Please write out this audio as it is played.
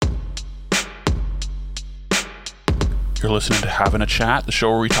You're listening to Having a Chat, the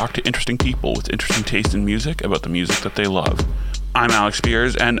show where we talk to interesting people with interesting taste in music about the music that they love. I'm Alex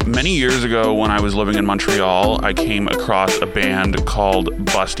Beers, and many years ago when I was living in Montreal, I came across a band called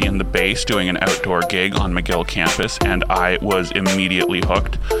Busty and the Bass doing an outdoor gig on McGill campus, and I was immediately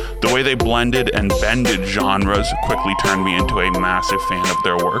hooked. The way they blended and bended genres quickly turned me into a massive fan of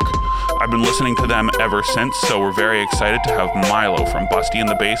their work. I've been listening to them ever since, so we're very excited to have Milo from Busty and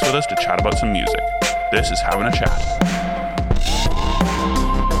the Bass with us to chat about some music. This is Having a Chat.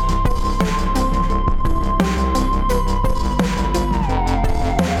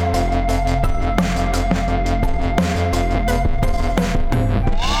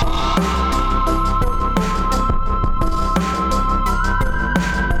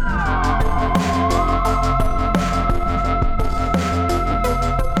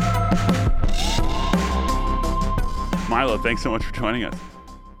 Milo, thanks so much for joining us.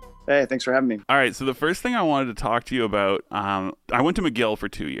 Hey, thanks for having me. All right, so the first thing I wanted to talk to you about, I went to McGill for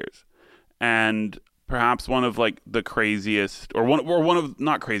 2 years, and perhaps one of like the craziest, or one of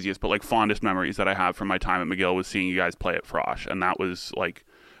not craziest, but like fondest memories that I have from my time at McGill was seeing you guys play at Frosh, and that was like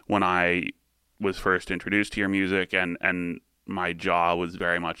when I was first introduced to your music, and my jaw was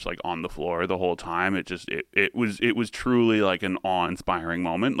very much like on the floor the whole time. It was truly like an awe-inspiring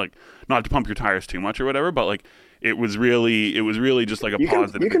moment. Like, not to pump your tires too much or whatever, but like it was really just like a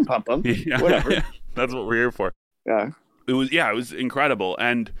positive. You can pump them. Yeah, whatever. That's what we're here for. Yeah. It was incredible.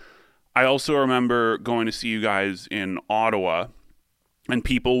 And I also remember going to see you guys in Ottawa, and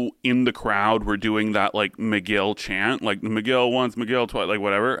people in the crowd were doing that like McGill chant, like McGill once, McGill twice, like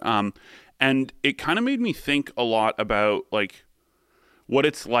whatever. And it kind of made me think a lot about like what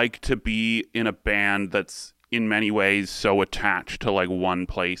it's like to be in a band that's in many ways so attached to like one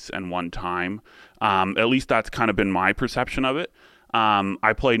place and one time. At least that's kind of been my perception of it.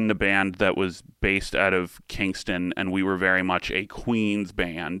 I played in a band that was based out of Kingston, and we were very much a Queens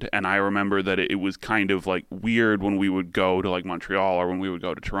band. And I remember that it was kind of like weird when we would go to like Montreal or when we would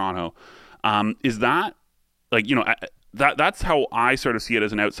go to Toronto. Is that like, you know, that's how I sort of see it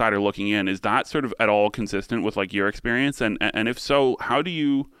as an outsider looking in. Is that sort of at all consistent with like your experience? And if so, how do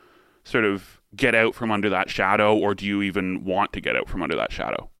you sort of get out from under that shadow, or do you even want to get out from under that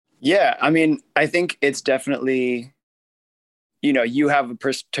shadow? Yeah, I mean, I think it's definitely, you know, you have a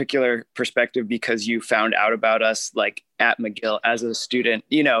particular perspective because you found out about us like at McGill as a student,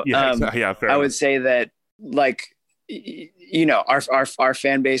 you know. Fair I would say that like, you know, our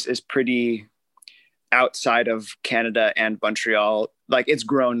fan base is pretty outside of Canada and Montreal. Like, it's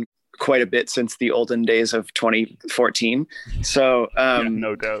grown quite a bit since the olden days of 2014. So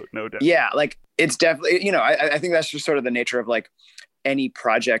no doubt. Yeah, like it's definitely, you know, I think that's just sort of the nature of like any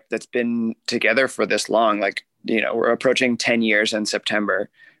project that's been together for this long. Like, you know, we're approaching 10 years in September.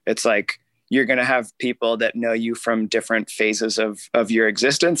 It's like you're going to have people that know you from different phases of your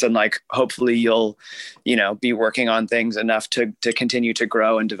existence. And like, hopefully you'll, you know, be working on things enough to continue to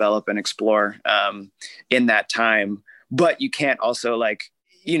grow and develop and explore in that time. But you can't also like,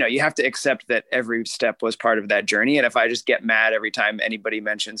 you know, you have to accept that every step was part of that journey. And if I just get mad every time anybody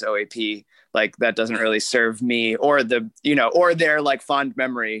mentions OAP, like that doesn't really serve me or the, you know, or their like fond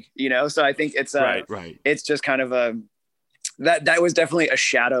memory, you know? So I think it's right. It's just kind of that was definitely a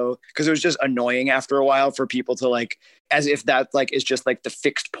shadow, because it was just annoying after a while for people to like, as if that like is just like the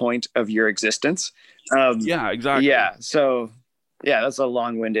fixed point of your existence. Yeah, exactly. Yeah. So yeah, that's a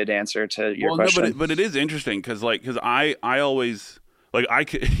long-winded answer to your question. No, but it is interesting because I always,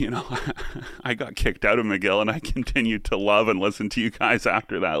 like, you know, I got kicked out of McGill and I continued to love and listen to you guys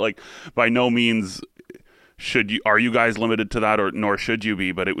after that. Like, by no means are you guys limited to that, or nor should you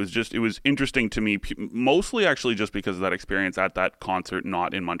be, but it was interesting to me, mostly actually just because of that experience at that concert,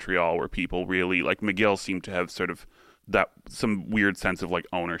 not in Montreal, where people really, like, McGill seemed to have sort of that, some weird sense of like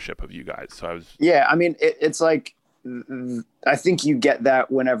ownership of you guys. So yeah, I mean, it's like, I think you get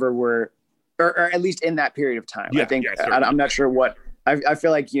that whenever or at least in that period of time. Yeah, I think, yeah, I'm not sure what, I feel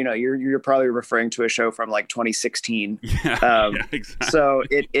like, you know, you're probably referring to a show from like 2016. Yeah, exactly. So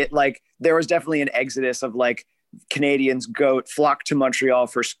it like, there was definitely an exodus of like Canadians flock to Montreal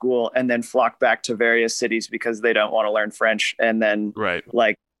for school and then flock back to various cities because they don't want to learn French, and then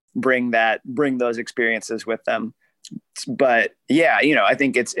like bring those experiences with them. But yeah, you know, I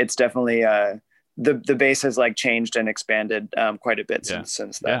think it's definitely, the base has like changed and expanded quite a bit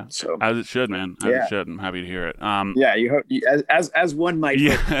since then. Yeah. So as it should, man. It should. I'm happy to hear it. Yeah, you hope as one might.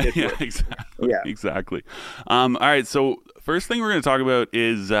 Yeah, exactly. Yeah, exactly. All right. So first thing we're going to talk about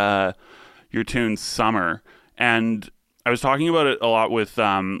is your tune "Summer," and I was talking about it a lot with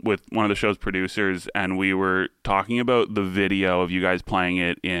one of the show's producers, and we were talking about the video of you guys playing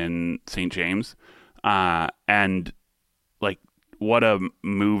it in St. James, and what a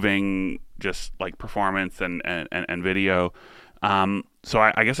moving just like performance and video. So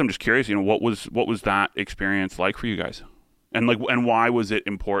I guess I'm just curious, what was that experience like for you guys, and why was it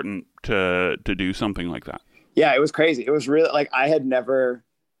important to do something like that? Yeah, it was crazy. It was really like I had never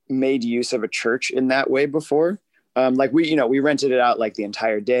made use of a church in that way before. Like we rented it out like the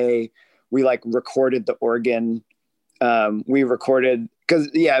entire day. We like recorded the organ. We recorded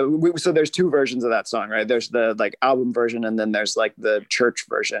so there's two versions of that song, right? There's the like album version, and then there's like the church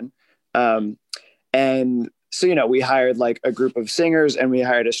version. And so, we hired like a group of singers, and we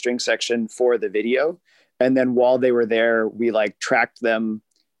hired a string section for the video. And then while they were there, we like tracked them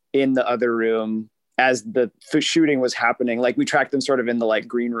in the other room as the shooting was happening. Like we tracked them sort of in the like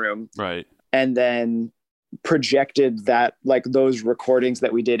green room. Right. And then projected that like those recordings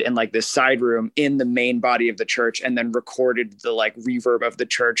that we did in like this side room in the main body of the church, and then recorded the like reverb of the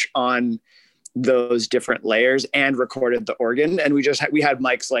church on those different layers and recorded the organ. And we had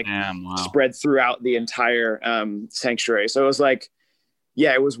mics like spread throughout the entire sanctuary. So it was like,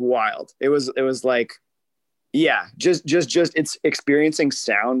 yeah, it was wild. It was like, yeah, just it's experiencing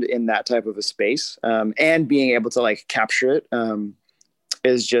sound in that type of a space, and being able to like capture it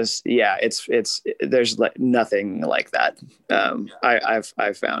is just, yeah, it's there's like nothing like that.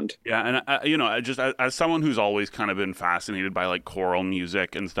 I've found. Yeah. And I just, as someone who's always kind of been fascinated by like choral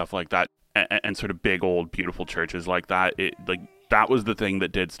music and stuff like that, and sort of big old beautiful churches like that, that was the thing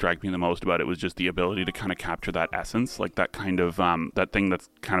that did strike me the most about it, was just the ability to kind of capture that essence, like that kind of that thing that's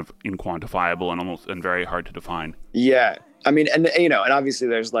kind of inquantifiable and very hard to define. Yeah, I mean, and obviously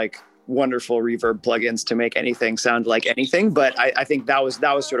there's like wonderful reverb plugins to make anything sound like anything, but I think that was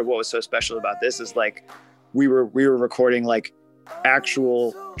sort of what was so special about this, is like we were recording like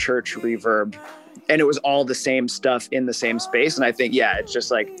actual church reverb, and it was all the same stuff in the same space. And I think, yeah, it's just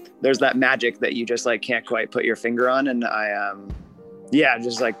like there's that magic that you just like can't quite put your finger on. And I'm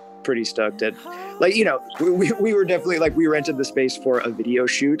just like pretty stoked at, like, we were definitely like, we rented the space for a video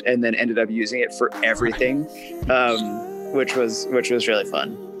shoot and then ended up using it for everything, which was really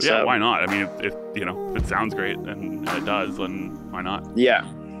fun. Yeah, so, why not? I mean, if it sounds great and it does, then why not? Yeah.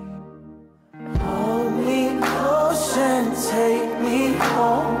 Hold me close and take me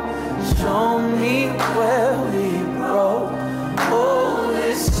home. Show me where we grow. Oh,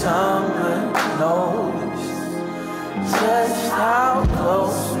 this summer knows just how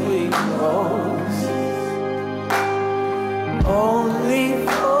close we rose. Only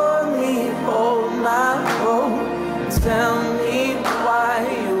for me, hold my road. Tell me why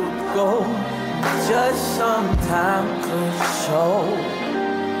you go. Just some time could show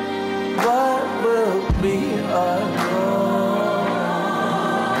what will be a road.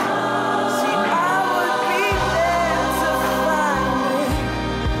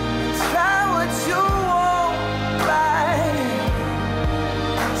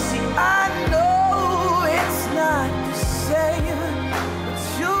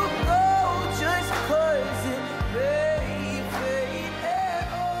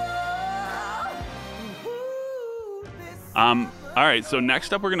 All right, so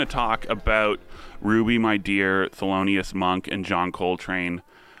next up we're going to talk about Ruby, My Dear, Thelonious Monk, and John Coltrane,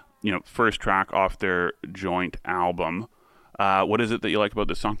 first track off their joint album. What is it that you like about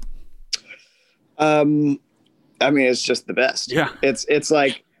this song? I mean, it's just the best. Yeah. It's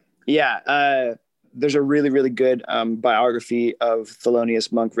like, yeah, there's a really, really good biography of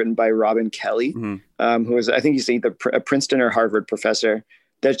Thelonious Monk written by Robin Kelly, who is, I think he's either a Princeton or Harvard professor.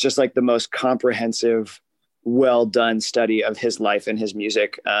 That's just like the most comprehensive, well done study of his life and his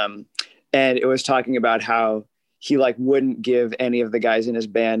music. And it was talking about how he like wouldn't give any of the guys in his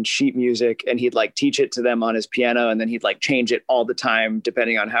band sheet music, and he'd like teach it to them on his piano, and then he'd like change it all the time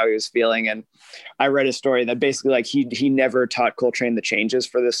depending on how he was feeling. And I read a story that basically like he never taught Coltrane the changes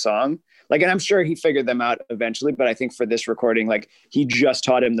for this song. Like, and I'm sure he figured them out eventually, but I think for this recording, like he just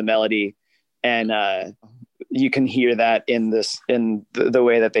taught him the melody, and you can hear that in the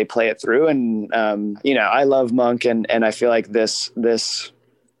way that they play it through. And I love Monk, and I feel like this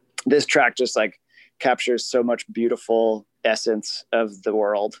track just like captures so much beautiful essence of the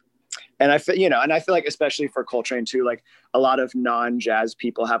world. And I feel like especially for Coltrane too, like a lot of non-jazz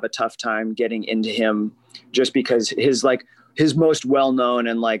people have a tough time getting into him just because his most well-known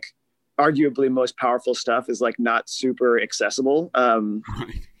and like arguably most powerful stuff is like not super accessible.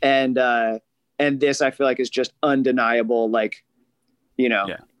 And this, I feel like, is just undeniable. Like,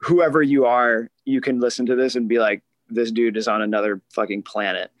 whoever you are, you can listen to this and be like, this dude is on another fucking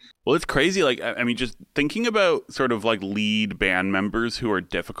planet. Well, it's crazy. Like, I mean, just thinking about sort of like lead band members who are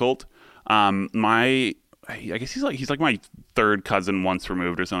difficult. I guess he's like my third cousin once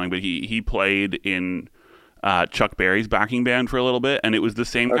removed or something, but he played in Chuck Berry's backing band for a little bit, and it was the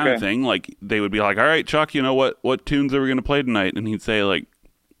same kind of thing. Like they would be like, "All right, Chuck, you know what tunes are we going to play tonight?" And he'd say like,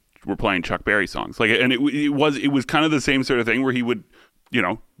 "We're playing Chuck Berry songs." Like, and it was kind of the same sort of thing where he would, you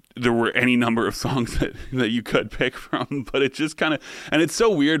know, there were any number of songs that you could pick from, but it just kind of, and it's so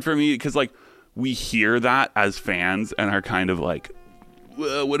weird for me because like we hear that as fans and are kind of like,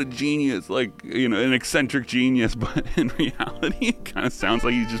 well, what a genius, like, you know, an eccentric genius, but in reality it kind of sounds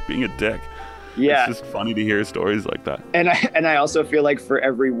like he's just being a dick. Yeah, it's just funny to hear stories like that. And I also feel like for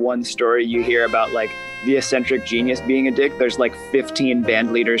every one story you hear about like the eccentric genius being a dick, there's like 15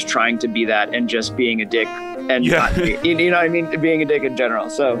 band leaders trying to be that and just being a dick and not, you know what I mean, being a dick in general.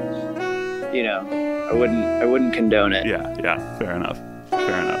 So, you know, I wouldn't condone it. Yeah, fair enough.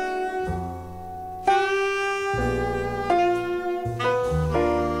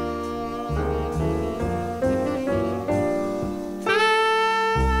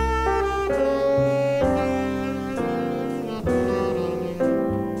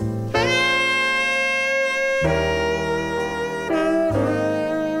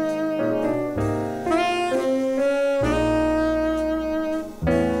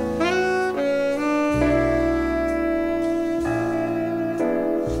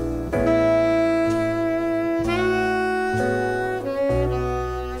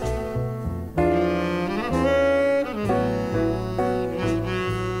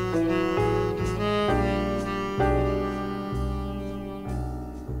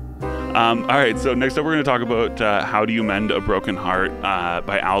 All right, so next up we're going to talk about How Do You Mend a Broken Heart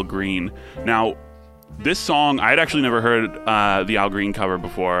by Al Green. Now, this song, I had actually never heard the Al Green cover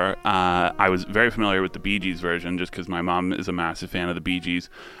before. I was very familiar with the Bee Gees version just because my mom is a massive fan of the Bee Gees.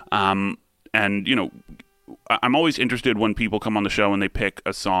 And, you know, I'm always interested when people come on the show and they pick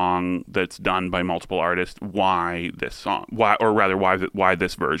a song that's done by multiple artists. Why this song? Why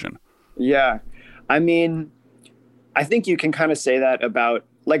this version? Yeah. I mean, I think you can kind of say that about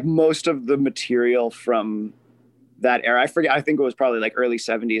like most of the material from that era. I forget. I think it was probably like early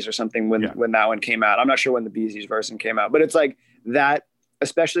 70s or something when that one came out. I'm not sure when the Bee Gees version came out, but it's like that,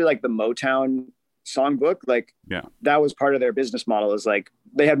 especially like the Motown songbook, like that was part of their business model, is like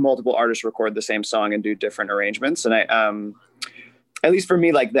they had multiple artists record the same song and do different arrangements. And I, at least for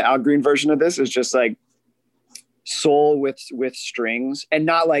me, like the Al Green version of this is just like soul with strings, and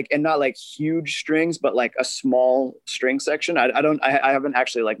not like huge strings, but like a small string section. I haven't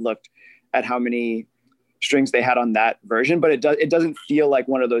actually like looked at how many strings they had on that version, but it doesn't feel like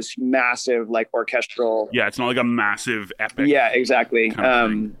one of those massive like orchestral. Yeah, it's not like a massive epic. Yeah, exactly.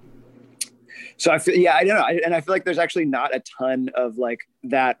 So I feel, I don't know. And I feel like there's actually not a ton of like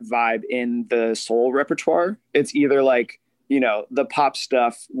that vibe in the soul repertoire. It's either like, you know, the pop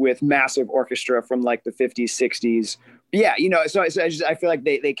stuff with massive orchestra from like the 50s, 60s. Yeah, you know, so I feel like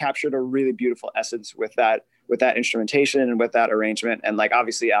they captured a really beautiful essence with that instrumentation and with that arrangement. And like,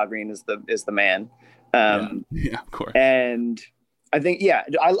 obviously Al Green is the man. Yeah, of course. And I think,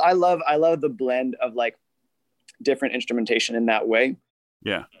 I love the blend of like different instrumentation in that way.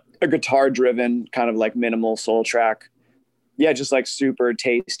 Yeah. A guitar driven kind of like minimal soul track. Yeah. Just like super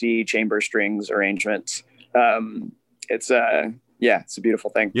tasty chamber strings arrangements. It's a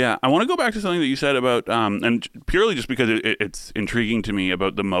beautiful thing. Yeah. I want to go back to something that you said about, and purely just because it's intriguing to me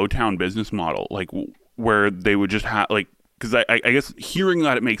about the Motown business model, like where they would just have like, cause I guess hearing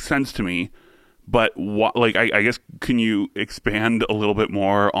that, it makes sense to me. But what, like, I guess, can you expand a little bit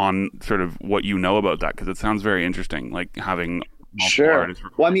more on sort of what you know about that? Because it sounds very interesting, like having multiple artists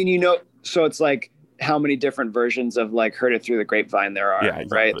record. Well, I mean, you know, so it's like how many different versions of like Heard It Through the Grapevine there are,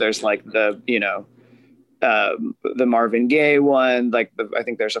 right? There's like the, you know, the Marvin Gaye one, like I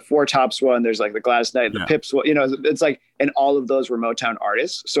think there's a Four Tops one. There's like the Gladys Knight, the Pips one, you know, it's like, and all of those were Motown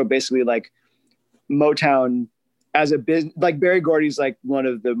artists. So basically like Motown as a business, like Berry Gordy's like one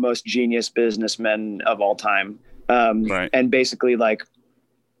of the most genius businessmen of all time. And basically like,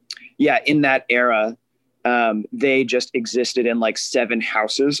 in that era, they just existed in like 7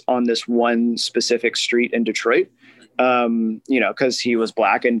 houses on this one specific street in Detroit. You know, cause he was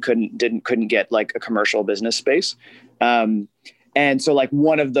Black and couldn't get like a commercial business space. And so like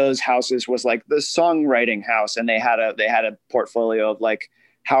one of those houses was like the songwriting house. And they had a portfolio of like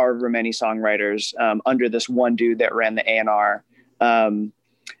however many songwriters under this one dude that ran the A&R. And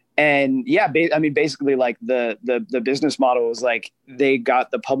I mean, basically like the business model was like, they got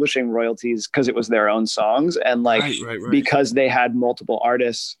the publishing royalties cause it was their own songs. And like, because they had multiple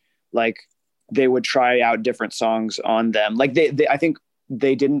artists, like they would try out different songs on them. Like they I think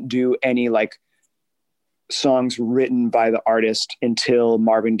they didn't do any like songs written by the artist until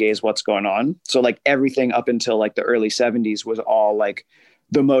Marvin Gaye's What's Going On. So like everything up until like the early 70s was all like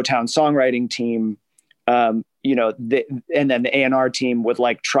the Motown songwriting team And then the A&R team would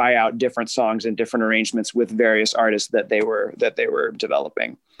like try out different songs and different arrangements with various artists that they were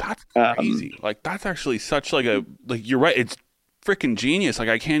developing. That's crazy. Like that's actually such like you're right. It's freaking genius. Like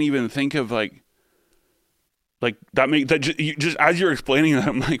I can't even think of like just as you're explaining that,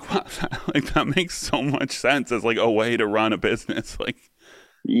 I'm like, wow, that makes so much sense as like a way to run a business. Like,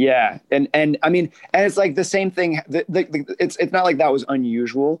 yeah. And I mean, and it's like the same thing. It's not like that was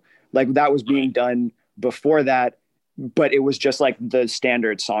unusual. Like that was being done before that, but it was just like the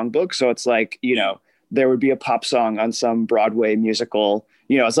standard songbook. So it's like, there would be a pop song on some Broadway musical,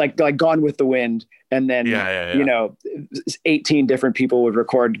 it's like Gone with the Wind. And then, 18 different people would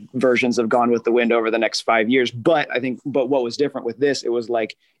record versions of Gone with the Wind over the next 5 years. But what was different with this, it was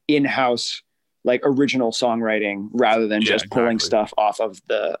like in-house, like original songwriting rather than just pulling stuff off of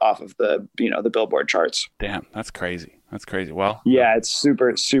the the Billboard charts. Damn, that's crazy. That's crazy. Well, yeah, it's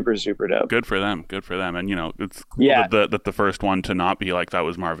super, super, super dope. Good for them. And it's cool that the first one to not be like that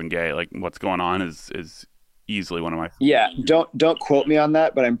was Marvin Gaye. Like What's Going On is easily one of my favorites. Yeah, don't quote me on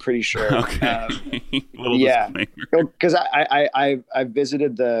that, but I'm pretty sure. Okay. Because I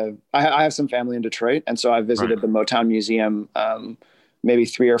visited I have some family in Detroit, and so I visited the Motown Museum maybe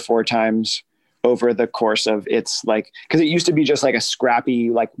 3 or 4 times over the course of its like, because it used to be just like a scrappy,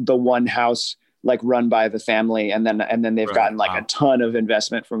 like the one house like run by the family, and then they've gotten like a ton of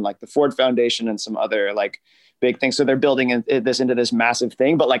investment from like the Ford Foundation and some other like big things. So they're building this into this massive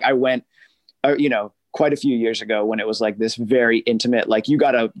thing. But like I went, quite a few years ago when it was like this very intimate, like you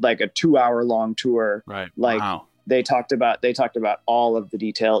got a 2-hour long tour. Right. Like they talked about all of the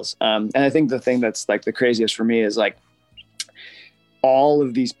details. And I think the thing that's like the craziest for me is like all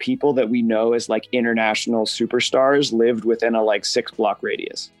of these people that we know as like international superstars lived within a like 6-block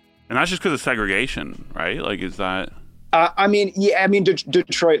radius. And that's just because of segregation, right? Like, is that?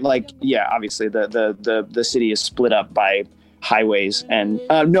 Detroit, like, yeah, obviously the city is split up by highways and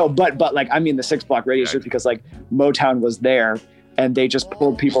but like, I mean, the 6-block radius is because like Motown was there and they just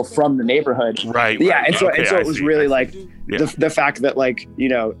pulled people from the neighborhood. Right. Yeah. And so it was really like the fact that like,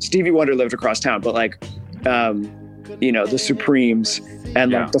 Stevie Wonder lived across town, but like, the Supremes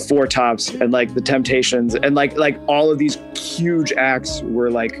and like the Four Tops and like the Temptations and like all of these huge acts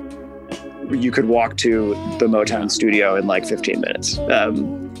were like, you could walk to the Motown studio in like 15 minutes.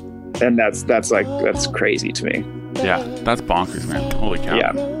 And that's crazy to me. Yeah, that's bonkers, man. Holy cow.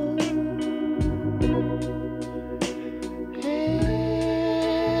 Yeah.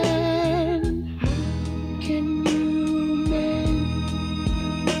 Can you mend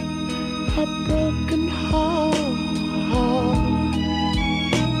a broken heart?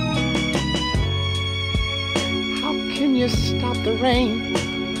 How can you stop the rain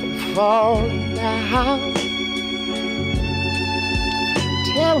from falling down?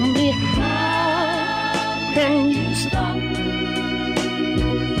 Tell me how can you stop?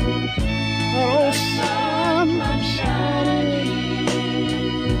 Oh, sun shining.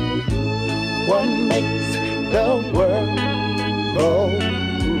 What makes the world go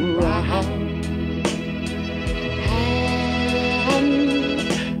round?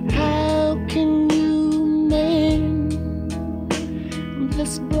 And how can you mend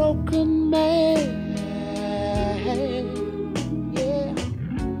this broken man?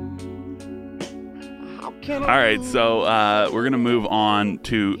 All right, so we're going to move on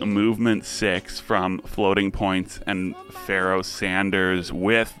to Movement 6 from Floating Points and Pharoah Sanders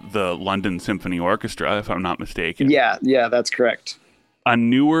with the London Symphony Orchestra, if I'm not mistaken. Yeah, that's correct. A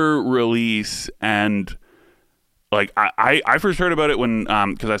newer release, and like I first heard about it when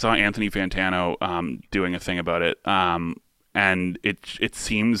because I saw Anthony Fantano doing a thing about it, and it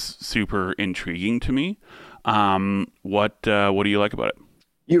seems super intriguing to me. What do you like about it?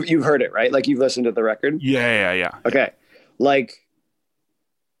 You've heard it, right? Like you've listened to the record? Yeah. Okay. Like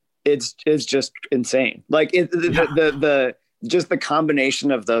it's just insane. Like the just the combination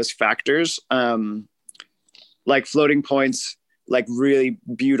of those factors, like Floating Points, like really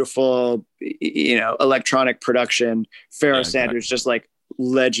beautiful, electronic production, Pharoah Sanders, just like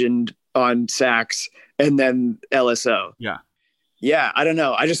legend on sax, and then LSO. Yeah. I don't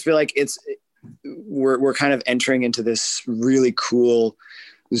know. I just feel like we're kind of entering into this really cool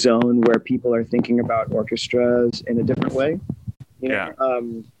zone where people are thinking about orchestras in a different way,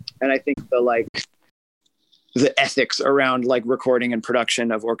 and I think the ethics around like recording and production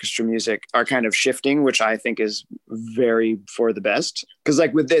of orchestra music are kind of shifting, which I think is very for the best. Because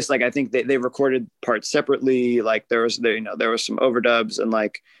like with this, like I think they recorded parts separately, like there was some overdubs and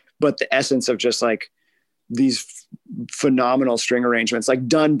like, but the essence of just like these phenomenal string arrangements, like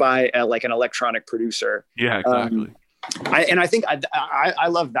done by like an electronic producer. Yeah, exactly. I think I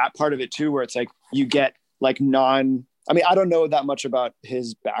love that part of it too, where it's like you get like I mean, I don't know that much about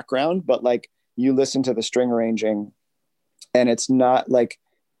his background, but like you listen to the string arranging and it's not like,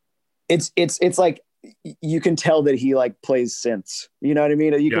 it's like, you can tell that he like plays synths, you know what I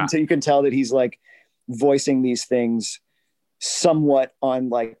mean? You can tell that he's like voicing these things somewhat on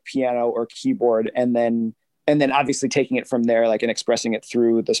like piano or keyboard, and then obviously taking it from there, like, and expressing it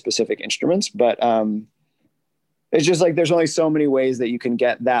through the specific instruments. But it's just like, there's only so many ways that you can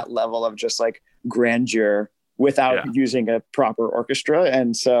get that level of just like grandeur without using a proper orchestra.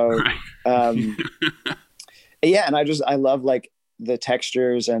 And so, yeah. And I love like the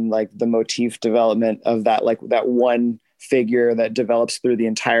textures and like the motif development of that, like that one figure that develops through the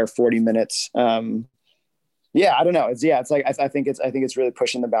entire 40 minutes. Yeah, I don't know. It's like, I think it's really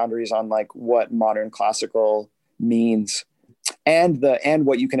pushing the boundaries on like what modern classical means, and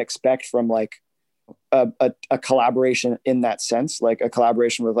what you can expect from like a collaboration in that sense, like a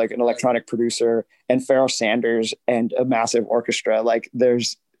collaboration with like an electronic producer and Pharoah Sanders and a massive orchestra. Like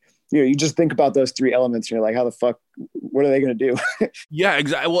there's, you just think about those three elements and you're like, how the fuck, what are they going to do? Yeah,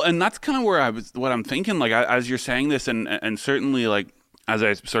 exactly. Well, and that's kind of where what I'm thinking, like, as you're saying this, and certainly like, as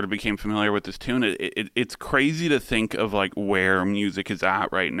I sort of became familiar with this tune, it's crazy to think of like where music is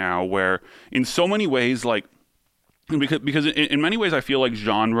at right now, where in so many ways, like, because in many ways I feel like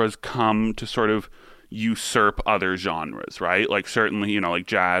genres come to sort of usurp other genres, right? Like certainly, like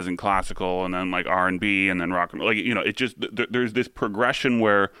jazz and classical, and then like R&B, and then rock and roll. Like, it just, there's this progression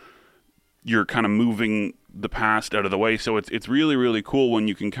where you're kind of moving the past out of the way. So it's really, really cool when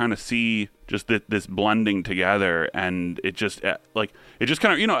you can kind of see just this blending together, and it just kind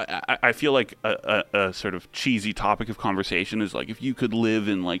of, I feel like a sort of cheesy topic of conversation is like, if you could live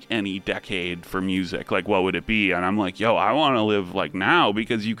in like any decade for music, like what would it be? And I'm like, I want to live like now,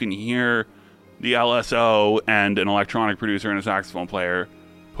 because you can hear the LSO and an electronic producer and a saxophone player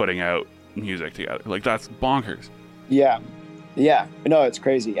putting out music together. Like, that's bonkers. Yeah. No, it's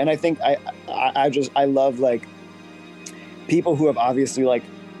crazy. And I think I love like people who have obviously like,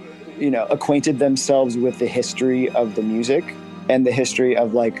 acquainted themselves with the history of the music and the history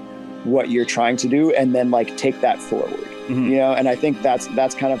of like what you're trying to do, and then like take that forward, and I think that's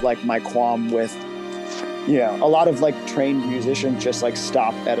kind of like my qualm with, a lot of like trained musicians just like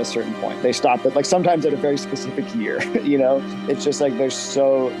stop at a certain point. They stop at like sometimes at a very specific year, it's just like, there's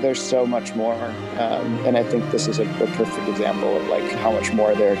so much more. And I think this is a perfect example of like how much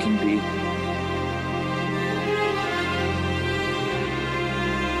more there can be.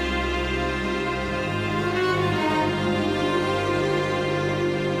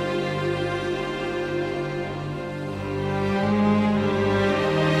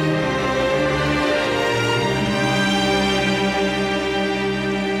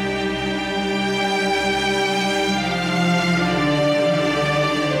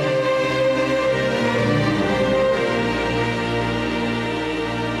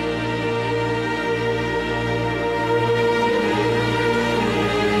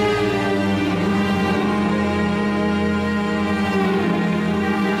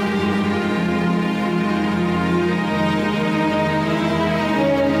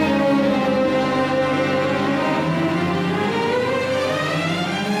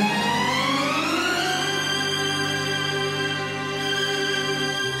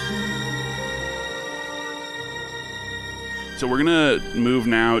 So we're gonna move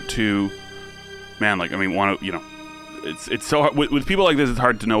now to, man, like, I mean, it's so hard with people like this. It's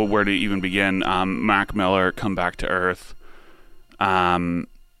hard to know where to even begin. Mac Miller, Come Back to Earth. One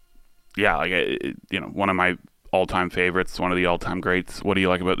of my all-time favorites, one of the all-time greats. What do you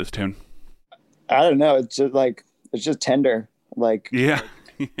like about this tune? I don't know. It's just tender. Like, yeah.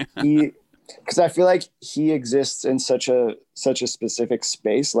 Because I feel like he exists in such a specific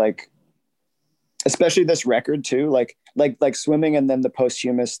space, like, especially this record too, like Swimming and then the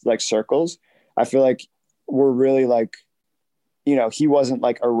posthumous like Circles. I feel like we're really like, he wasn't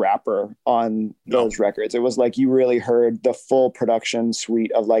like a rapper on those records. It was like you really heard the full production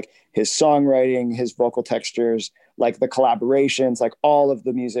suite of like his songwriting, his vocal textures, like the collaborations, like all of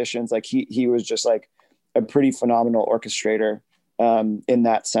the musicians. Like he was just like a pretty phenomenal orchestrator in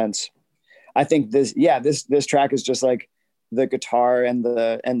that sense. I think this track is just like the guitar and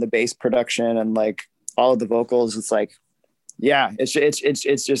the bass production and like all of the vocals. It's like, yeah, it's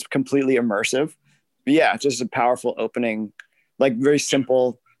just completely immersive. But yeah, just a powerful opening, like very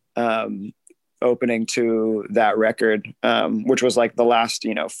simple opening to that record, which was like the last,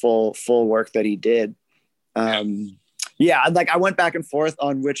 full work that he did. Yeah, like I went back and forth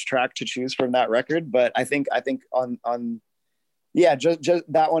on which track to choose from that record, but I think on just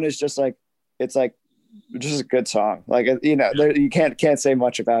that one is just like, it's like just a good song. Like, you can't say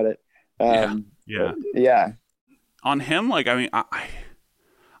much about it. Yeah. Yeah. On him, like, I mean,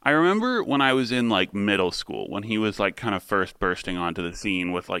 I remember when I was in like middle school when he was like kind of first bursting onto the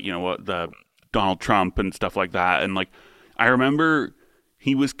scene with like, you know, what the Donald Trump and stuff like that. And like, I remember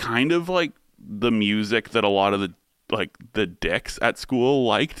he was kind of like the music that a lot of the dicks at school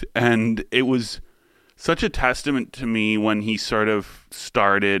liked. And it was such a testament to me when he sort of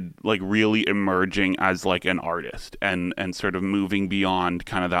started like really emerging as like an artist and sort of moving beyond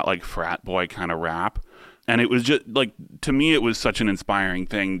kind of that like frat boy kind of rap. And it was just like, to me, it was such an inspiring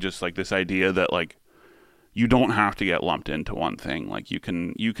thing. Just like this idea that like, you don't have to get lumped into one thing. Like you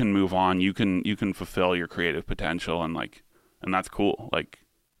can move on, you can fulfill your creative potential, and like, and that's cool. Like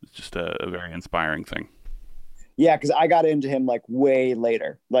it's just a very inspiring thing. Yeah, because I got into him like way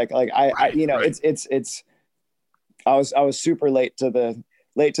later. I you know, right. it's I was super late to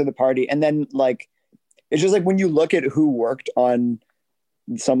the party. And then like it's just like when you look at who worked on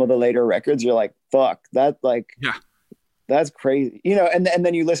some of the later records, you're like, fuck, that like Yeah. that's crazy. You know, and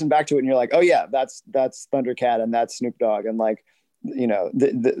then you listen back to it and you're like, oh yeah, that's Thundercat and that's Snoop Dogg and like, you know,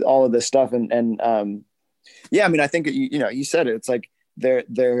 all of this stuff. And yeah, I mean, I think you know, you said it. It's like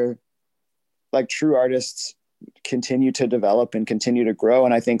they're like true artists continue to develop and continue to grow.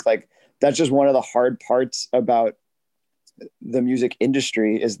 And I think like that's just one of the hard parts about the music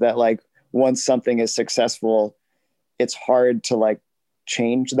industry is that like once something is successful, it's hard to like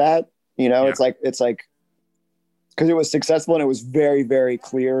change that, you know. Yeah. It's like because it was successful and it was very, very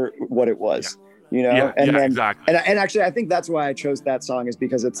clear what it was, you know. Yeah, and then exactly. and actually I think that's why I chose that song, is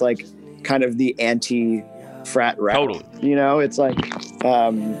because it's like kind of the anti frat rap. Totally. You know, it's like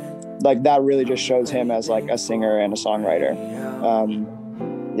that really just shows him as like a singer and a songwriter.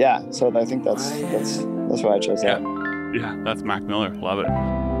 Yeah, so I think that's why I chose that. Yeah, that's Mac Miller. Love it.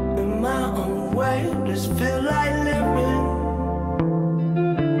 In my own way, just feel like living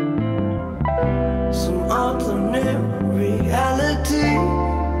some alternate reality.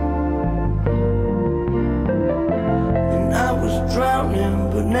 And I was drowning,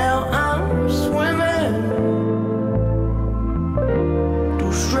 but now I'm swimming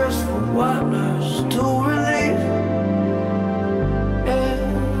through stressful waters to relief.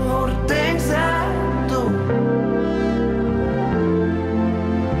 And all the things I do,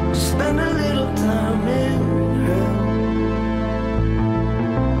 spend a little time in hell.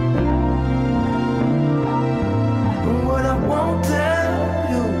 And what I won't tell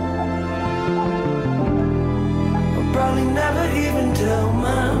you, I'll probably never even tell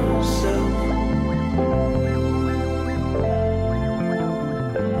myself.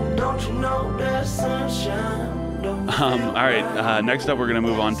 Don't you know there's sunshine? All right. Next up, we're gonna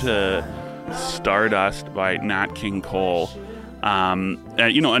move on to Stardust by Nat King Cole.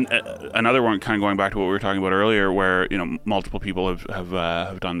 You know, another one, kind of going back to what we were talking about earlier, where you know multiple people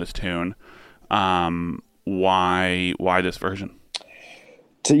have done this tune. Why this version?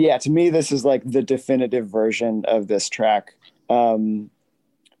 To me, this is like the definitive version of this track.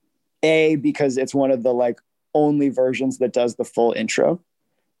 Because it's one of the like only versions that does the full intro.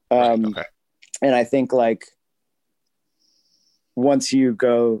 Okay. And I think like once you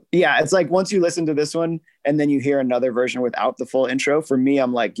listen to this one and then you hear another version without the full intro, for me,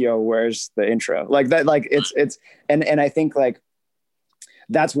 I'm like, yo, where's the intro? Like that, like it's, and I think like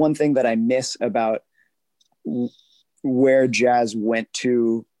that's one thing that I miss about where jazz went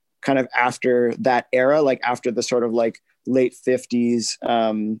to kind of after that era, like after the sort of like late 50s,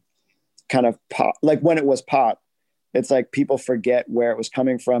 kind of pop, like when it was pop. It's like people forget where it was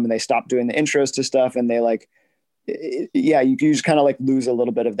coming from and they stop doing the intros to stuff, and they like, you just kind of like lose a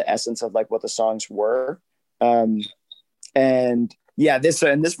little bit of the essence of like what the songs were. And yeah, this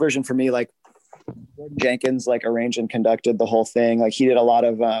version for me, like Gordon Jenkins like arranged and conducted the whole thing. Like he did a lot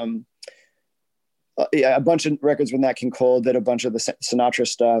of a bunch of records with Nat King Cole, did a bunch of the Sinatra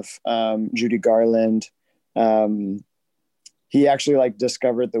stuff, Judy Garland. He actually like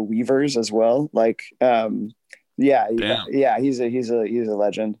discovered the Weavers as well. Like he's a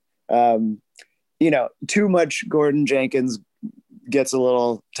legend. You know, too much Gordon Jenkins gets a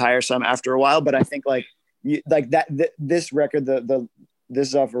little tiresome after a while, but I think like this record, this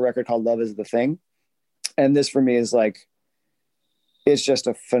is off a record called Love Is the Thing. And this for me is like, it's just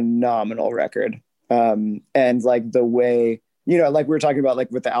a phenomenal record. And like the way, you know, like we were talking about,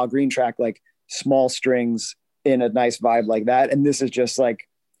 like with the Al Green track, like small strings in a nice vibe like that. And this is just like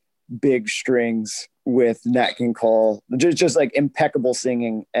big strings with Nat King Cole, just like impeccable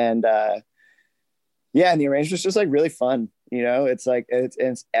singing. And and the arrangement's just like really fun, you know. It's like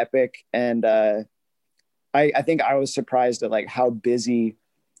it's epic. And I think I was surprised at like how busy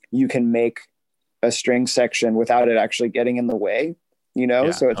you can make a string section without it actually getting in the way, you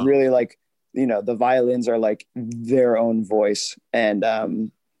know. So it's really like you know, the violins are like their own voice.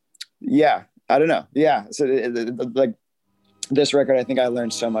 And yeah, I don't know. Yeah. So like this record, I think I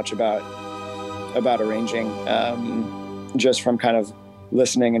learned so much about arranging, just from kind of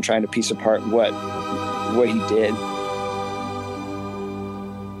listening and trying to piece apart what he did.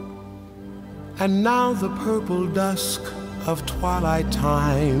 And now the purple dusk of twilight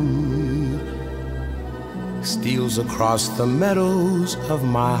time steals across the meadows of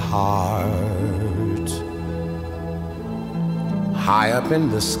my heart. High up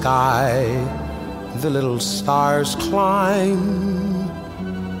in the sky, the little stars climb,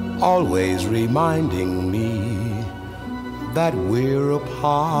 always reminding me that we're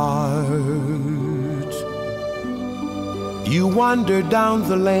apart. You wander down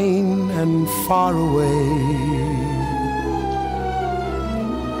the lane and far away,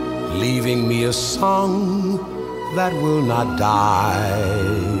 leaving me a song that will not die.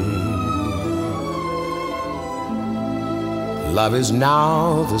 Love is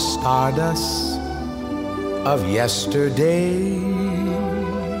now the stardust of yesterday,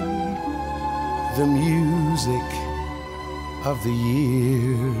 the music of the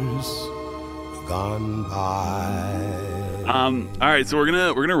years gone by. All right, so we're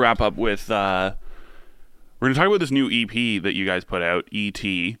gonna wrap up with we're gonna talk about this new EP that you guys put out,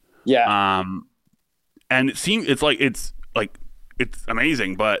 E.T. Yeah. And it's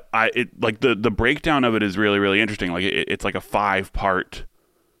amazing, but the breakdown of it is really, really interesting. Like it's like a 5-part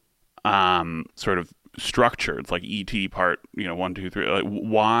sort of structure. It's like E.T. part, 1, 2, 3. Like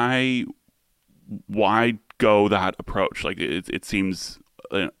why go that approach? Like it seems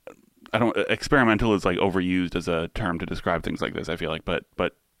experimental is like overused as a term to describe things like this, I feel like, but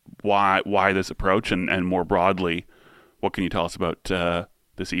why this approach, and more broadly, what can you tell us about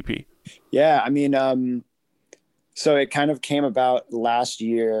this EP? Yeah, I mean, so it kind of came about last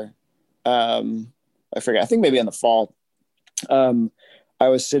year. I forget, I think maybe in the fall. I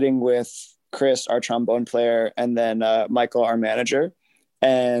was sitting with Chris, our trombone player, and then Michael, our manager,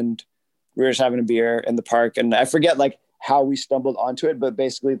 and we were just having a beer in the park, and I forget like how we stumbled onto it, but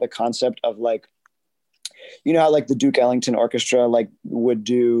basically the concept of like, how like the Duke Ellington Orchestra like would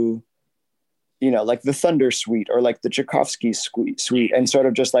do, like the Thunder Suite or like the Tchaikovsky suite, and sort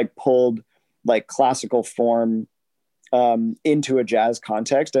of just like pulled like classical form into a jazz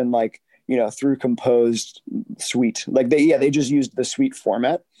context, and like, through composed suite, like they just used the suite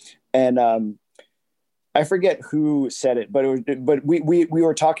format. And I forget who said it, but we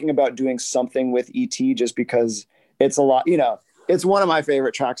were talking about doing something with E.T. just because it's a lot, it's one of my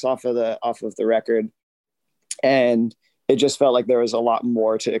favorite tracks off of the record. And it just felt like there was a lot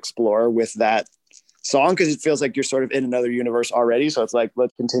more to explore with that song, because it feels like you're sort of in another universe already. So it's like,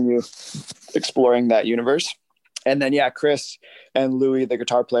 let's continue exploring that universe. And then, yeah, Chris and Louis, the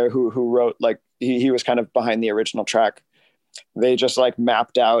guitar player who wrote, like, he was kind of behind the original track. They just like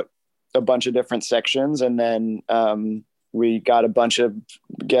mapped out a bunch of different sections. And then we got a bunch of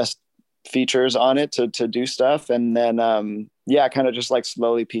guest features on it to do stuff. And then, kind of just like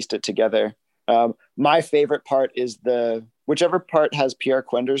slowly pieced it together. My favorite part is whichever part has Pierre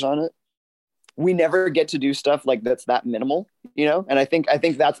Quenders on it. We never get to do stuff like that's that minimal, and I think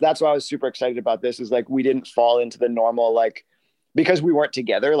that's why I was super excited about this, is like we didn't fall into the normal, like, because we weren't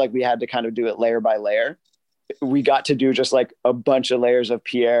together, like we had to kind of do it layer by layer. We got to do just like a bunch of layers of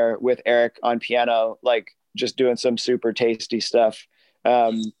Pierre with Eric on piano, like just doing some super tasty stuff.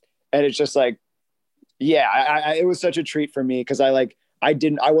 And it's just like, yeah, it was such a treat for me, because I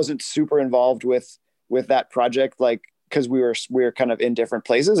wasn't super involved with that project, like, because we were kind of in different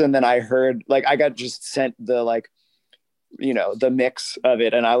places. And then I heard, like, I got just sent the, like, the mix of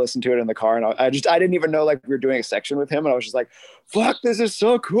it, and I listened to it in the car, and I didn't even know like we were doing a section with him, and I was just like, fuck, this is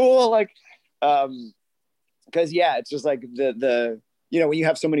so cool. Like, because yeah, it's just like the when you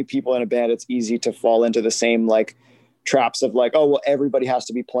have so many people in a band, it's easy to fall into the same like traps of like, oh well, everybody has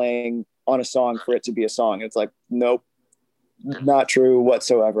to be playing on a song for it to be a song. It's like, nope, not true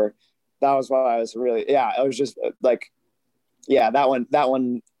whatsoever. That was why I was really, I was just like, that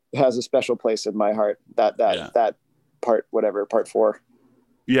one has a special place in my heart. That part, whatever, part 4.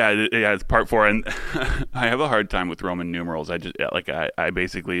 Yeah, it's part 4, and I have a hard time with Roman numerals. I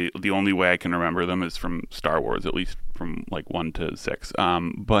basically, the only way I can remember them is from Star Wars, at least from like 1 to 6.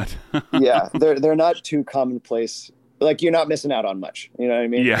 But yeah, they're not too commonplace. Like, you're not missing out on much. You know what I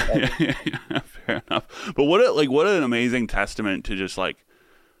mean? Yeah, fair enough. But what an amazing testament to just like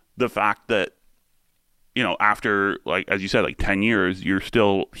the fact that, after, like, as you said, like 10 years, you're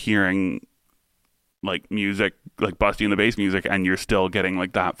still hearing like music, like Busty and the Bass music, and you're still getting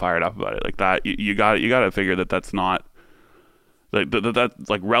like that fired up about it. Like that, you got to figure that that's not, Like that's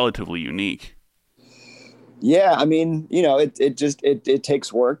like relatively unique. Yeah, I mean, it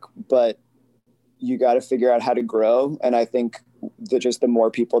takes work, but you got to figure out how to grow. And I think that just the more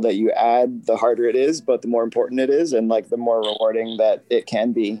people that you add, the harder it is, but the more important it is, and like the more rewarding that it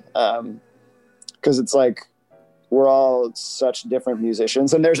can be. Because it's like we're all such different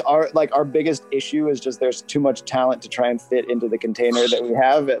musicians, and our biggest issue is just there's too much talent to try and fit into the container that we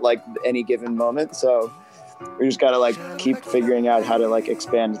have at like any given moment. So we just gotta like keep figuring out how to like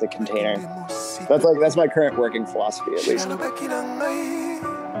expand the container. That's my current working philosophy, at least.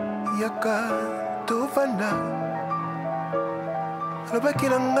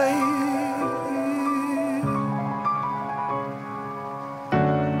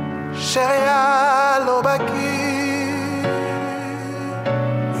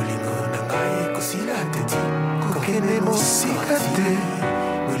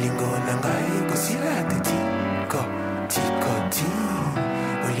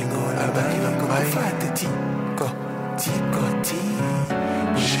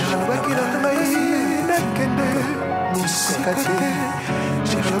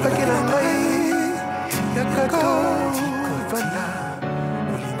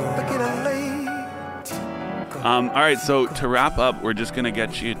 All right, so to wrap up, we're just going to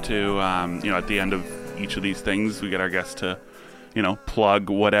get you to, at the end of each of these things, we get our guests to, plug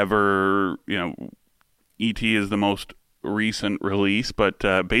whatever, ET is the most recent release, but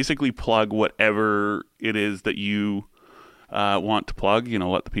basically plug whatever it is that you want to plug,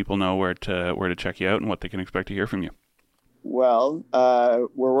 let the people know where to check you out and what they can expect to hear from you. Well,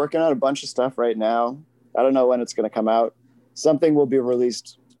 we're working on a bunch of stuff right now. I don't know when it's going to come out. Something will be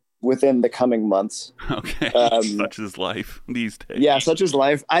released within the coming months. Okay. Such is life these days. Yeah, such is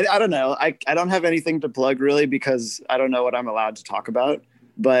life. I don't know. I don't have anything to plug really, because I don't know what I'm allowed to talk about.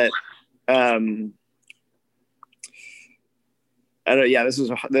 But I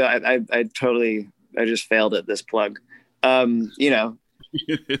just failed at this plug.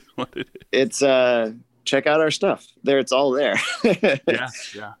 It is what it is. It's check out our stuff. It's all there.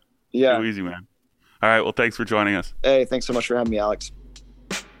 Yeah. Too easy, man. All right. Well, thanks for joining us. Hey, thanks so much for having me, Alex.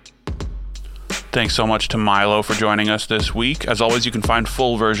 Thanks so much to Milo for joining us this week. As always, you can find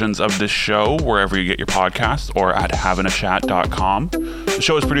full versions of this show wherever you get your podcasts or at havinachat.com. The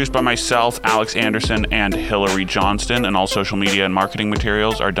show is produced by myself, Alex Anderson, and Hillary Johnston, and all social media and marketing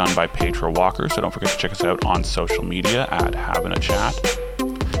materials are done by Petra Walker, so don't forget to check us out on social media at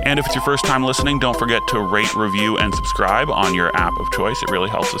havinachat. And if it's your first time listening, don't forget to rate, review, and subscribe on your app of choice. It really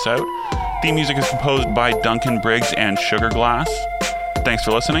helps us out. Theme music is composed by Duncan Briggs and Sugar Glass. Thanks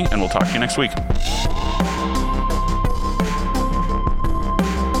for listening, and we'll talk to you next week.